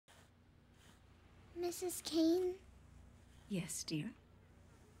Mrs. Kane? Yes, dear?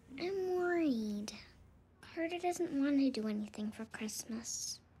 I'm worried. Carter doesn't want to do anything for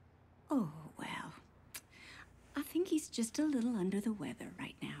Christmas. Oh, well. I think he's just a little under the weather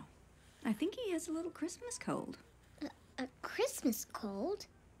right now. I think he has a little Christmas cold. A Christmas cold?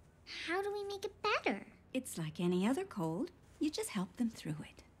 How do we make it better? It's like any other cold. You just help them through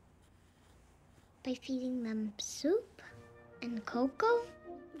it. By feeding them soup and cocoa?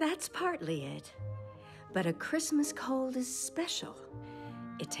 That's partly it. But a Christmas cold is special.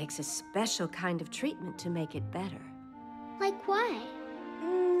 It takes a special kind of treatment to make it better. Like what?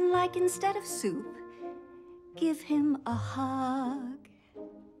 Like instead of soup, give him a hug.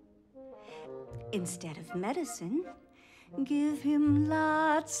 Instead of medicine, give him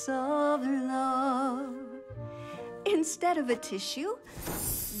lots of love. Instead of a tissue,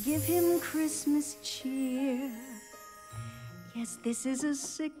 give him Christmas cheer. Yes, this is a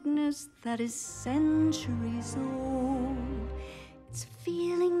sickness that is centuries old. It's a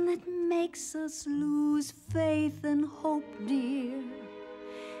feeling that makes us lose faith and hope, dear.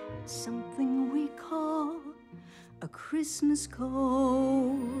 Something we call a Christmas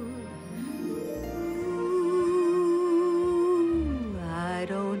cold. Ooh, I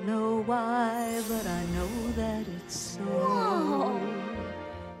don't know why, but I know that it's so. Whoa.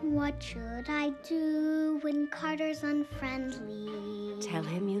 What should I do when Carter's unfriendly? Tell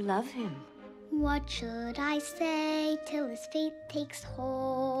him you love him. What should I say till his faith takes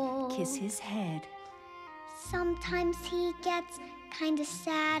hold? Kiss his head. Sometimes he gets kinda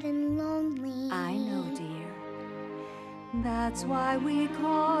sad and lonely. I know, dear. That's why we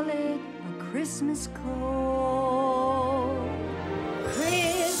call it a Christmas cold.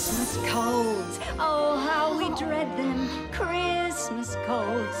 Christmas colds, oh how we dread them. Christmas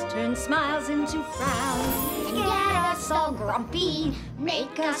colds turn smiles into frowns. Get us all grumpy,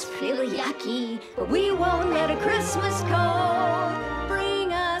 make us feel yucky. But we won't let a Christmas cold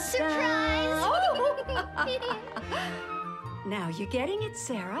bring us Surprise! down. Now you're getting it,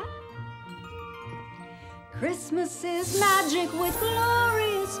 Sarah. Christmas is magic with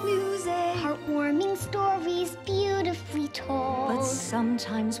glorious music. Heartwarming stories beautifully told. But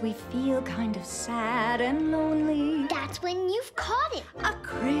sometimes we feel kind of sad and lonely. That's when you've caught it. A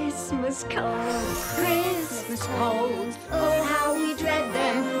Christmas cold. Christmas